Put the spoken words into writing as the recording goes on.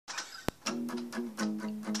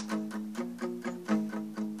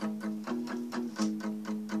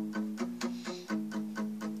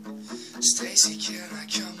Stacy, can I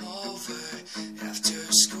come over after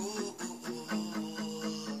school?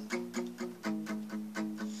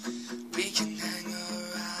 We can hang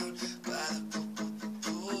around by the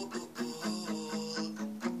pool.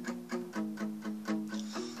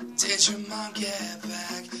 Did your mom get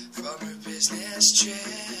back from her business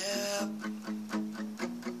trip?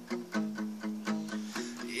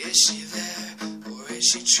 Is she there, or is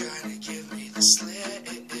she trying to give me the slip?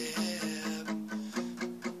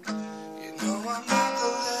 I'm not the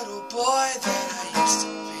little boy that I used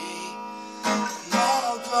to be. I'm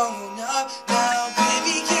all grown up now,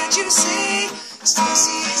 baby, can't you see?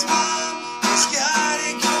 Stacey's mom has got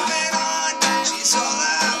it going on. She's all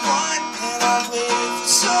I want, and I've waited for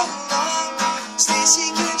so long. Stacey,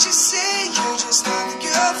 can't you see? You're just not the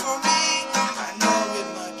girl for me. I know it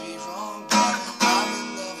might be wrong, but I'm in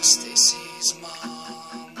love with Stacey's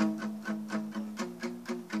mom.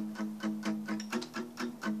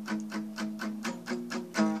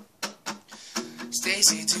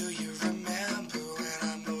 Stacey, do you remember when I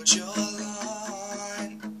mowed your lawn?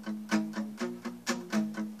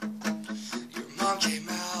 Your mom came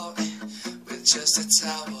out with just a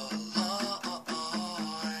towel on.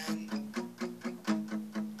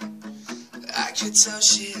 I could tell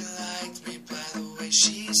she liked me by the way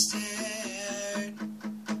she stared,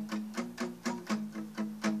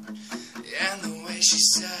 and the way she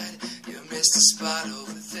said, you missed a spot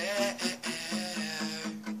over there.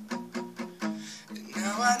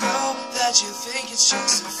 Now I know that you think it's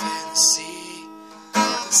just a fantasy,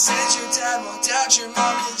 but since your dad won't doubt your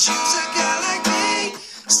mom, can choose a guy like me.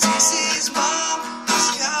 Stacey's mom has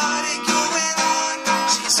got it going on.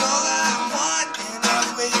 She's all I want, and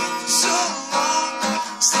I've waited for so long.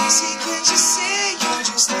 Stacey, can't you see? You're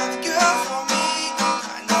just not the girl for me.